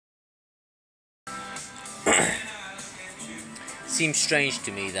seems strange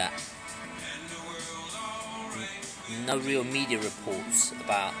to me that no real media reports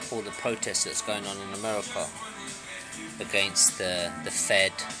about all the protests that's going on in America against the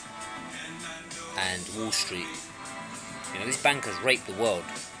Fed and Wall Street. You know, these bankers rape the world,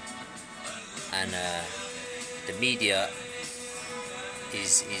 and the media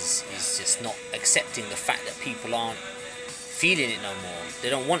is just not accepting the fact that people aren't feeling it no more. They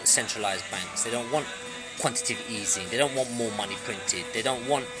don't want centralized banks. They don't want quantitative easing. They don't want more money printed. They don't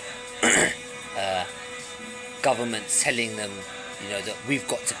want government telling them, you know, that we've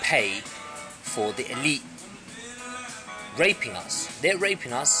got to pay for the elite raping us. They're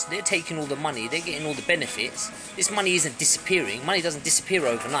raping us. They're taking all the money. They're getting all the benefits. This money isn't disappearing. Money doesn't disappear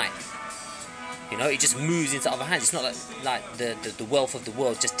overnight. You know, it just moves into other hands. It's not like the wealth of the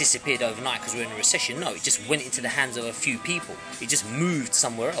world just disappeared overnight because we're in a recession. No, it just went into the hands of a few people. It just moved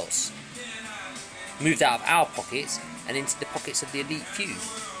somewhere else. Moved out of our pockets and into the pockets of the elite few.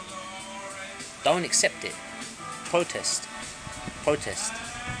 Don't accept it. Protest. Protest.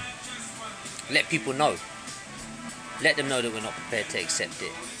 Let people know. Let them know that we're not prepared to accept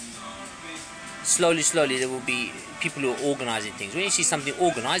it. Slowly, there will be people who are organising things. When you see something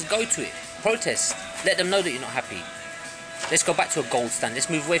organised, go to it. Protest. Let them know that you're not happy. Let's go back to a gold standard. Let's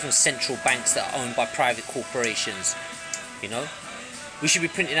move away from central banks that are owned by private corporations. You know? We should be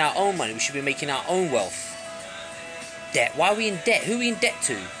printing our own money. We should be making our own wealth. Debt. Why are we in debt? Who are we in debt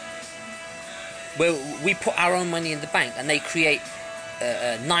to? Where we put our own money in the bank and they create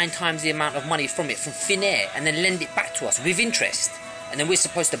 9 times the amount of money from it, from thin air, and then lend it back to us with interest. And then we're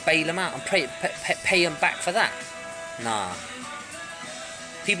supposed to bail them out and pay them back for that. Nah.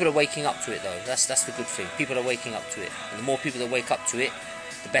 People are waking up to it though. That's the good thing. People are waking up to it. And the more people that wake up to it,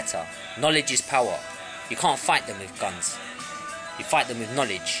 the better. Knowledge is power. You can't fight them with guns. You fight them with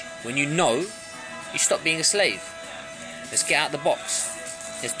knowledge. When you know, you stop being a slave. Let's get out of the box.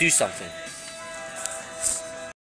 Let's do something.